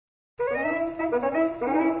Boys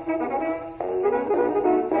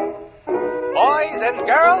and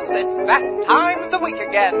girls, it's that time of the week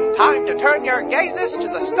again. Time to turn your gazes to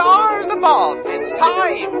the stars above. It's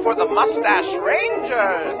time for the Mustache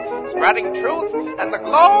Rangers, spreading truth and the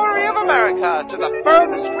glory of America to the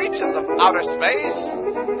furthest reaches of outer space.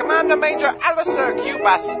 Commander Major Alistair Q.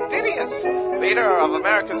 Bastidius, leader of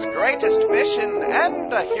America's greatest mission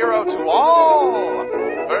and a hero to all.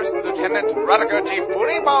 First Lieutenant Rutger G.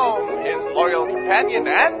 Funibone, his loyal companion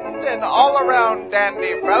and an all-around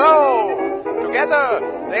dandy fellow.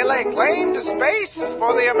 Together, they lay claim to space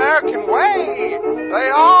for the American way. They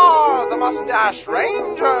are the Mustache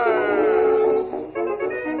Rangers.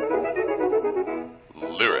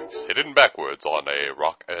 Lyrics hidden backwards on a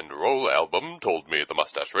rock and roll album told me the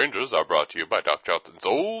Mustache Rangers are brought to you by Doc Charlton's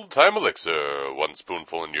Old Time Elixir. 1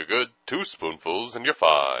 spoonful and you're good, 2 spoonfuls and you're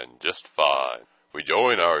fine, just fine. We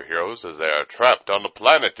join our heroes as they are trapped on a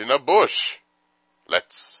planet in a bush.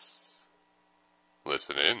 Let's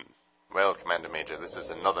listen in. Well, Commander Major, this is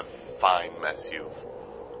another fine mess you've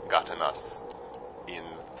gotten us in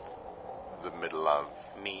the middle of.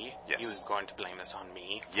 Me? Yes. You was going to blame this on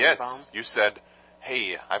me? Yes, Funibone? you said,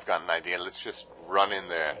 hey, I've got an idea, let's just run in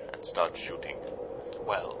there and start shooting.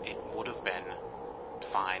 Well, it would have been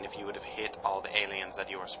fine if you would have hit all the aliens that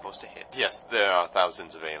you were supposed to hit. Yes, there are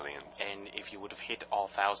thousands of aliens. And if you would have hit all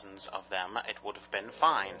thousands of them, it would have been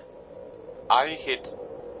fine. I hit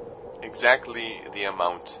exactly the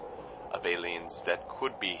amount of aliens that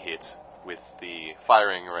could be hit with the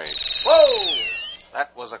firing rate. Whoa!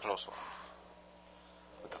 That was a close one.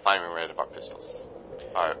 With the firing rate of our pistols.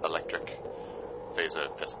 Our electric phaser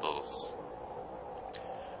pistols.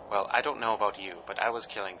 Well, I don't know about you, but I was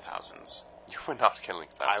killing thousands. You were not killing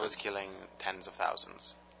thousands. I was killing tens of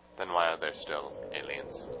thousands. Then why are there still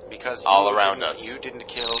aliens? Because all around us. You didn't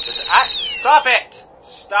kill the... Stop it!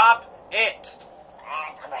 Stop it!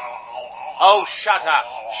 Oh, shut up!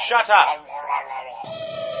 Shut up!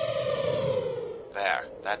 There.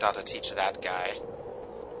 That ought to teach that guy.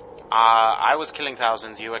 I was killing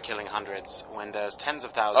thousands, you were killing hundreds. When there's tens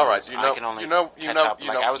of thousands, Alright, I can only catch up.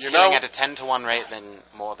 I was killing at a 10 to 1 rate than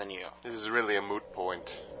more than you. This is really a moot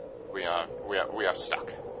point. We are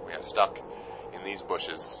stuck. We are stuck in these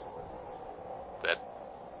bushes that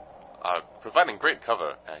are providing great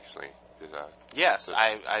cover, actually. Yes,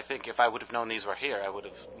 I think if I would have known these were here, I would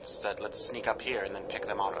have said, let's sneak up here and then pick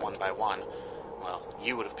them off one by one. Well,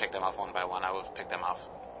 you would have picked them off one by one. I would have picked them off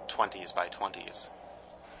 20s by 20s.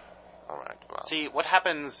 Alright, well. See, what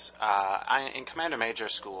happens in Commander Major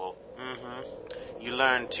school, you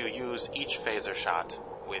learn to use each phaser shot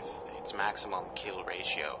with its maximum kill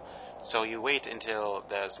ratio. So you wait until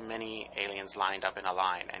there's many aliens lined up in a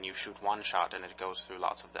line, and you shoot one shot and it goes through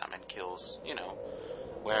lots of them and kills,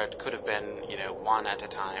 where it could have been, 1 at a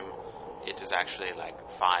time, it is actually like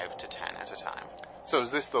 5 to 10 at a time. So is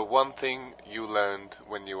this the one thing you learned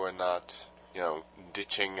when you were not,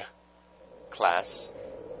 ditching class?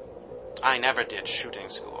 I never did shooting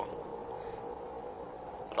school.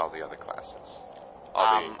 But all the other classes?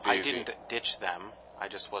 I didn't ditch them. I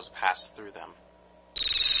just was passed through them.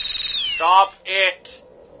 Stop it!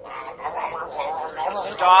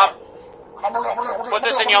 Stop! Put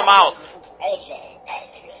this in your mouth!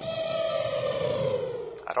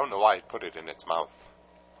 I don't know why he put it in its mouth.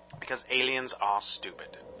 Because aliens are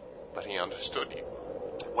stupid. But he understood you.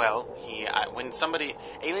 Well,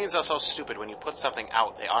 aliens are so stupid, when you put something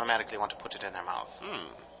out, they automatically want to put it in their mouth.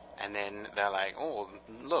 And then they're like, oh,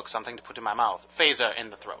 look, something to put in my mouth. Phaser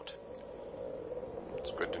in the throat.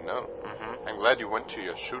 It's good to know. I'm glad you went to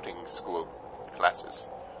your shooting school classes.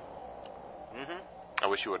 I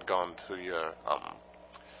wish you had gone to your,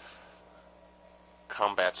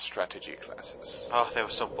 combat strategy classes. Oh, they were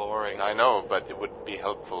so boring. I know, but it would be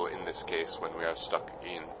helpful in this case when we are stuck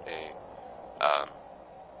in a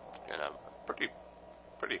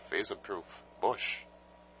pretty phaser-proof bush.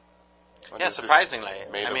 Yeah, surprisingly.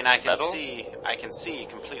 I can see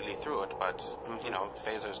completely through it, but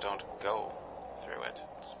phasers don't go through it.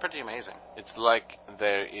 It's pretty amazing. It's like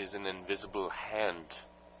there is an invisible hand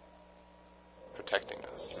protecting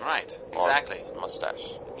us. Right, exactly. Or mustache.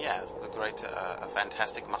 Yeah, a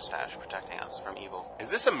fantastic mustache protecting us from evil. Is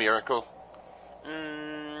this a miracle?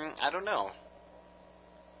 I don't know.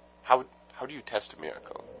 How do you test a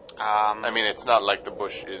miracle? It's not like the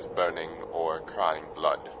bush is burning or crying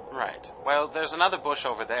blood. Right. Well, there's another bush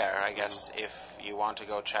over there. I guess if you want to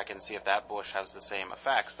go check and see if that bush has the same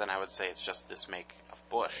effects, then I would say it's just this make of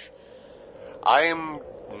bush. I'm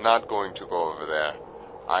not going to go over there.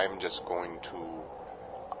 I'm just going to,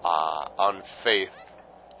 on faith,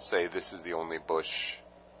 say this is the only bush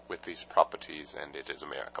with these properties and it is a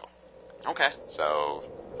miracle. Okay. So,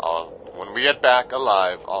 when we get back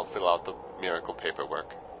alive, I'll fill out the miracle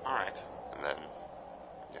paperwork. All right. And then,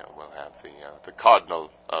 we'll have the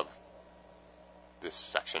cardinal of this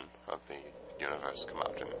section of the universe come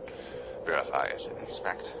out and verify it.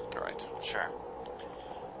 Inspect. All right. Sure.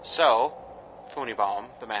 So, Funibaum,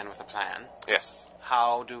 the man with a plan, Yes.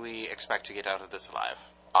 how do we expect to get out of this alive?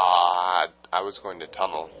 I was going to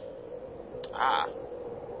tunnel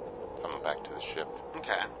back to the ship.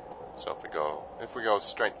 Okay. So if we go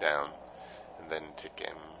straight down, and then take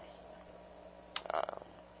in,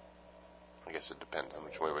 I guess it depends on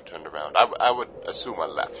which way we're turned around. I would assume a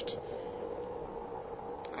left.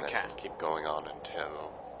 And then keep going on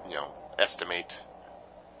until, estimate,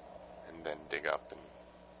 and then dig up. And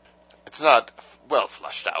it's not well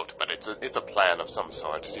flushed out, but it's a plan of some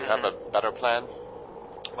sort. Do you have a better plan?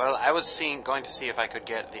 Well, I was going to see if I could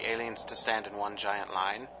get the aliens to stand in one giant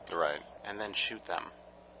line. Right. And then shoot them.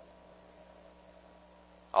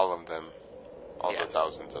 All of them. All Yes. the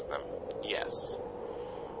thousands of them. Yes.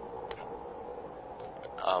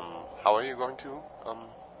 How are you going to,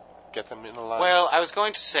 get them in a line? Well, I was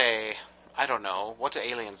going to say, I don't know, what do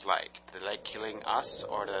aliens like? Do they like killing us,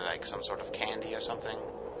 or do they like some sort of candy or something?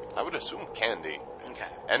 I would assume candy. Okay.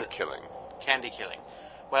 And killing. Candy killing.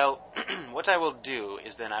 Well, what I will do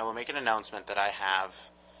is then I will make an announcement that I have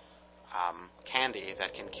candy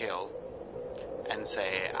that can kill, and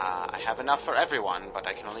say, I have enough for everyone, but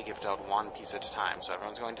I can only give it out one piece at a time, so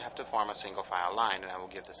everyone's going to have to form a single file line, and I will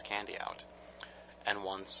give this candy out. And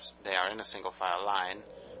once they are in a single file line,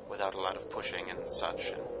 without a lot of pushing and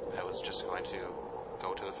such, I was just going to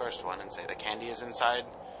go to the first one and say the candy is inside,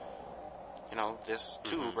 this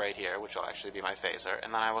tube right here, which will actually be my phaser,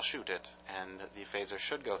 and then I will shoot it, and the phaser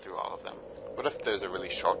should go through all of them. What if there's a really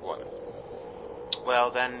short one?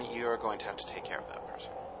 Well, then you're going to have to take care of that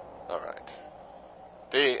person. Alright.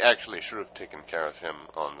 They actually should have taken care of him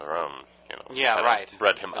on their own, Yeah, kind of right.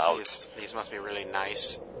 Bred him But out. These must be really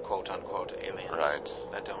nice, quote-unquote, aliens. Right.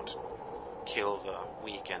 That don't kill the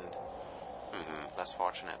weak and less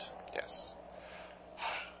fortunate. Yes.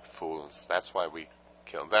 Fools. That's why we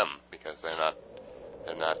kill them, because they're not...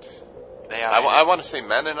 They are... I want to say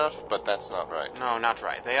man enough, but that's not right. No, not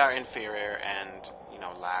right. They are inferior and,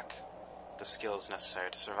 lack the skills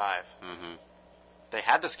necessary to survive. Mm-hmm. If they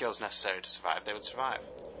had the skills necessary to survive, they would survive.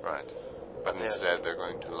 Right. But instead, they're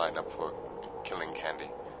going to line up for killing candy.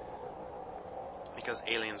 Because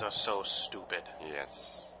aliens are so stupid.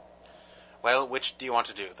 Yes. Well, which do you want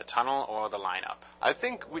to do? The tunnel or the lineup? I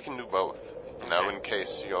think we can do both. Okay.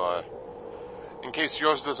 In case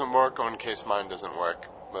yours doesn't work or in case mine doesn't work,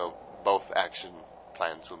 well, both action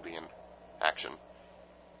plans will be in action.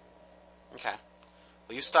 Okay.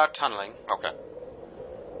 Well, you start tunneling, Okay.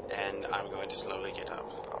 and I'm going to slowly get up.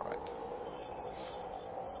 All right.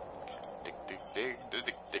 Dig, dig, dig, dig,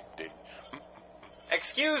 dig, dig, dig.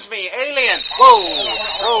 Excuse me, aliens!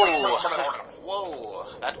 Whoa! Whoa!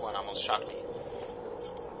 That one almost shot me.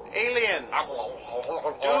 Aliens!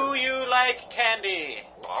 Do you like candy?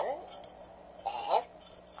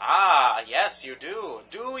 Ah, yes, you do.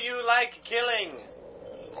 Do you like killing?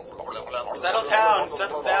 Settle down,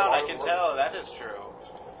 I can tell, that is true.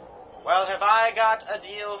 Well, have I got a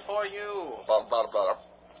deal for you?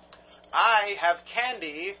 I have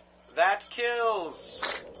candy that kills.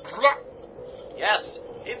 Yes,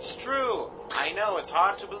 it's true. I know it's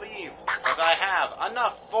hard to believe, but I have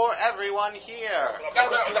enough for everyone here.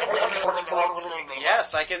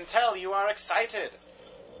 Yes, I can tell you are excited.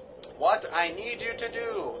 What I need you to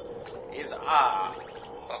do is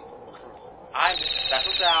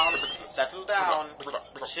settle down,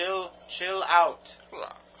 chill out.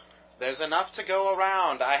 There's enough to go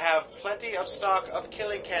around. I have plenty of stock of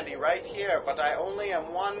killing candy right here, but I only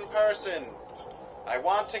am one person. I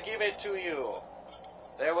want to give it to you.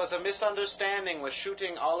 There was a misunderstanding with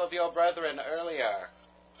shooting all of your brethren earlier.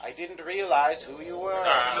 I didn't realize who you were.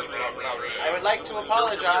 I would like to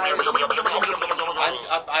apologize. I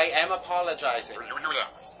am apologizing.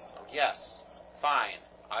 Yes, fine.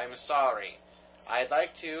 I'm sorry. I'd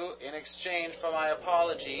like to, in exchange for my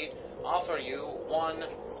apology, offer you one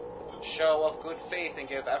show of good faith and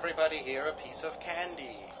give everybody here a piece of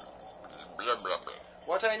candy.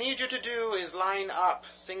 What I need you to do is line up,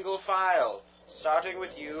 single file, starting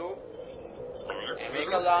with you, and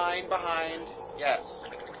make a line behind. Yes.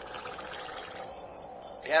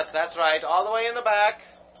 Yes, that's right, all the way in the back.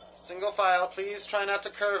 Single file, please try not to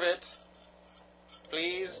curve it.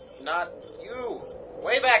 Please, not you.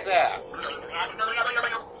 Way back there.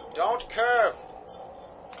 Don't curve.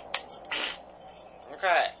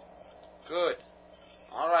 Okay. Good.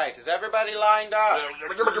 All right, is everybody lined up?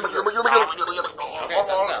 Okay,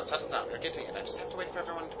 settle down. You're getting it. I just have to wait for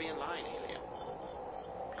everyone to be in line, Alien.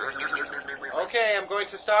 Okay, I'm going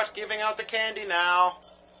to start giving out the candy now.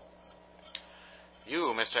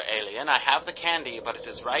 You, Mr. Alien, I have the candy, but it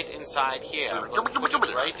is right inside here. I'm going to put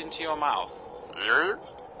it right into your mouth.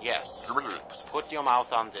 Yes. Put your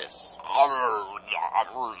mouth on this. All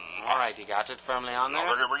right, you got it firmly on there?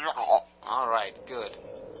 All right, good.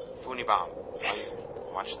 Funibomb.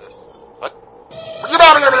 Watch this. What?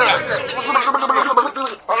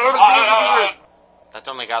 That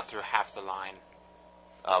only got through half the line.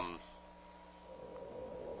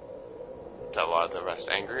 So are the rest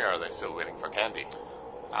angry, or are they still waiting for candy?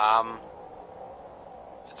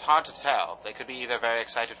 It's hard to tell. They could be either very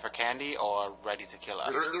excited for candy or ready to kill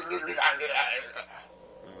us.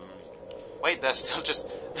 Wait,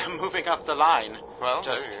 they're moving up the line. Well,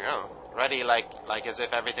 just there you go. Ready, like as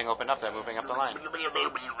if everything opened up, they're moving up the line.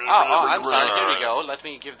 Oh, I'm sorry, here we go. Let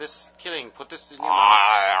me give this killing. Put this in your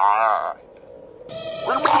mouth.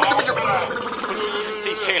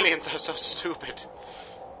 These aliens are so stupid.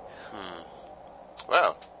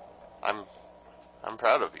 Well, I'm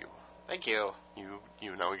proud of you. Thank you.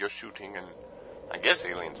 You know your shooting and, I guess,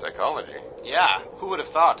 alien psychology. Yeah, who would have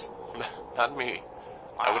thought? Not me.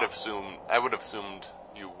 Wow. I would have assumed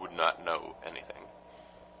you would not know anything.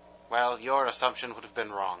 Well, your assumption would have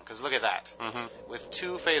been wrong, because look at that. Mm-hmm. With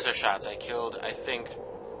 2 phaser shots, I killed, I think,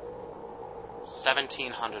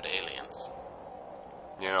 1,700 aliens.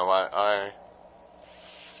 You know, I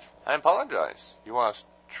apologize. You are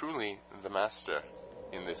truly the master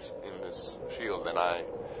in this field, and I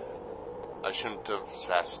shouldn't have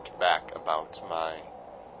asked back about my,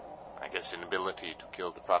 I guess, inability to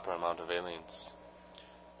kill the proper amount of aliens.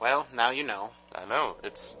 Well, now you know. I know.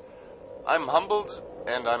 I'm humbled,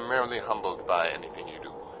 and I'm rarely humbled by anything you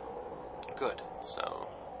do. Good. So,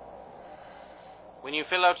 when you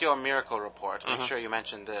fill out your miracle report, make sure you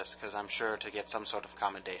mention this, because I'm sure to get some sort of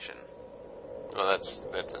commendation. well,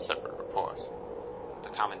 that's a separate report. The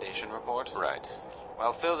commendation report? Right.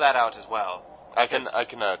 Well, fill that out as well. I can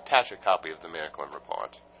attach a copy of the miracle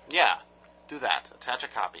report. Yeah, do that. Attach a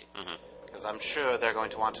copy. Mm-hmm. Because I'm sure they're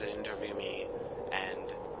going to want to interview me, and,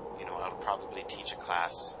 I'll probably teach a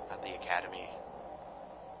class at the academy.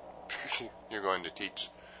 You're going to teach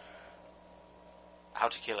How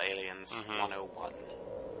to Kill Aliens 101.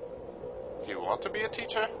 Do you want to be a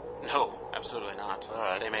teacher? No, absolutely not. All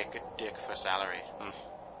right. They make a dick for salary.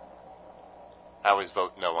 I always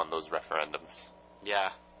vote no on those referendums. Yeah.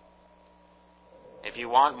 If you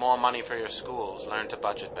want more money for your schools, learn to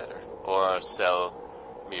budget better. Or sell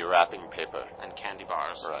me wrapping paper. And candy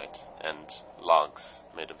bars. Right. And logs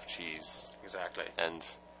made of cheese. Exactly. And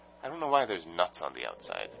I don't know why there's nuts on the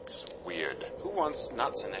outside. It's weird. Who wants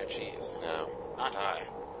nuts in their cheese? No. Not I.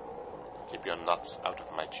 Keep your nuts out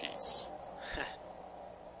of my cheese.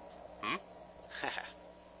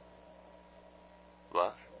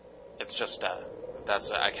 What? It's just,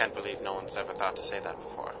 I can't believe no one's ever thought to say that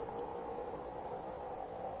before.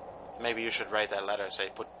 Maybe you should write that letter, say,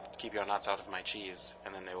 keep your nuts out of my cheese,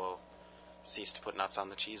 and then they will cease to put nuts on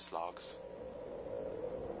the cheese logs.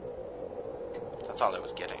 That's all I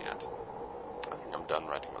was getting at. I think I'm done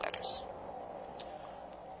writing letters.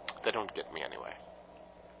 They don't get me anyway.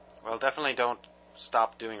 Well, definitely don't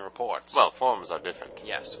stop doing reports. Well, forms are different.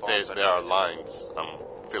 Yes, forms are There are different. lines.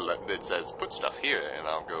 Fill that. It says put stuff here, and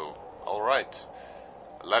I'll go. All right.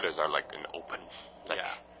 Letters are like an open. Like,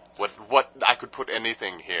 yeah. What? I could put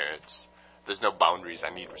anything here. There's no boundaries. I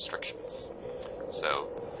need restrictions. So,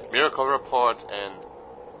 miracle report and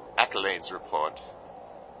accolades report,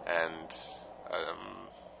 and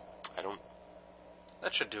I don't.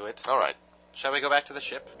 That should do it. All right. Shall we go back to the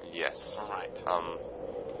ship? Yes. All right.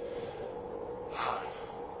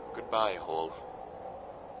 Goodbye, Hole.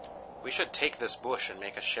 We should take this bush and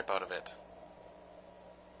make a ship out of it.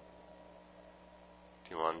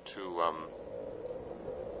 Do you want to,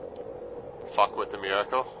 fuck with the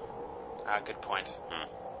miracle? Good point.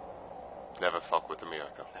 Never fuck with the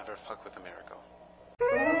miracle. Never fuck with a miracle.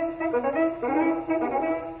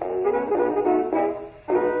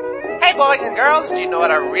 Hey boys and girls, do you know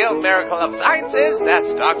what a real miracle of science is?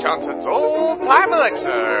 That's Doc Johnson's old time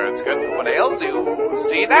elixir. It's good for what ails you.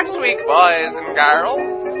 See you next week, boys and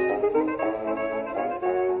girls.